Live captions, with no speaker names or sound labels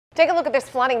Take a look at this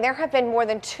flooding. There have been more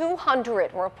than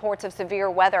 200 reports of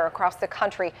severe weather across the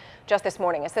country just this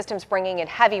morning. A system's bringing in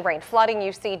heavy rain, flooding.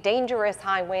 You see dangerous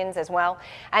high winds as well.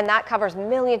 And that covers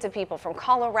millions of people from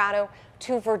Colorado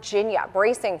to Virginia,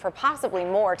 bracing for possibly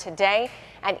more today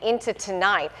and into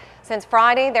tonight. Since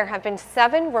Friday, there have been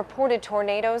 7 reported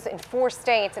tornadoes in 4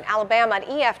 states. In Alabama, an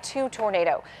EF2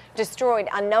 tornado destroyed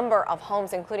a number of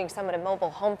homes, including some at a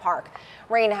mobile home park.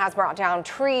 Rain has brought down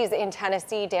trees in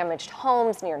Tennessee, damaged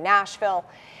homes near Nashville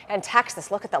and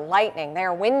Texas. Look at the lightning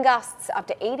there. Wind gusts up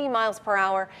to 80 miles per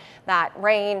hour. That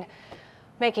rain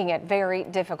making it very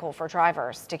difficult for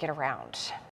drivers to get around.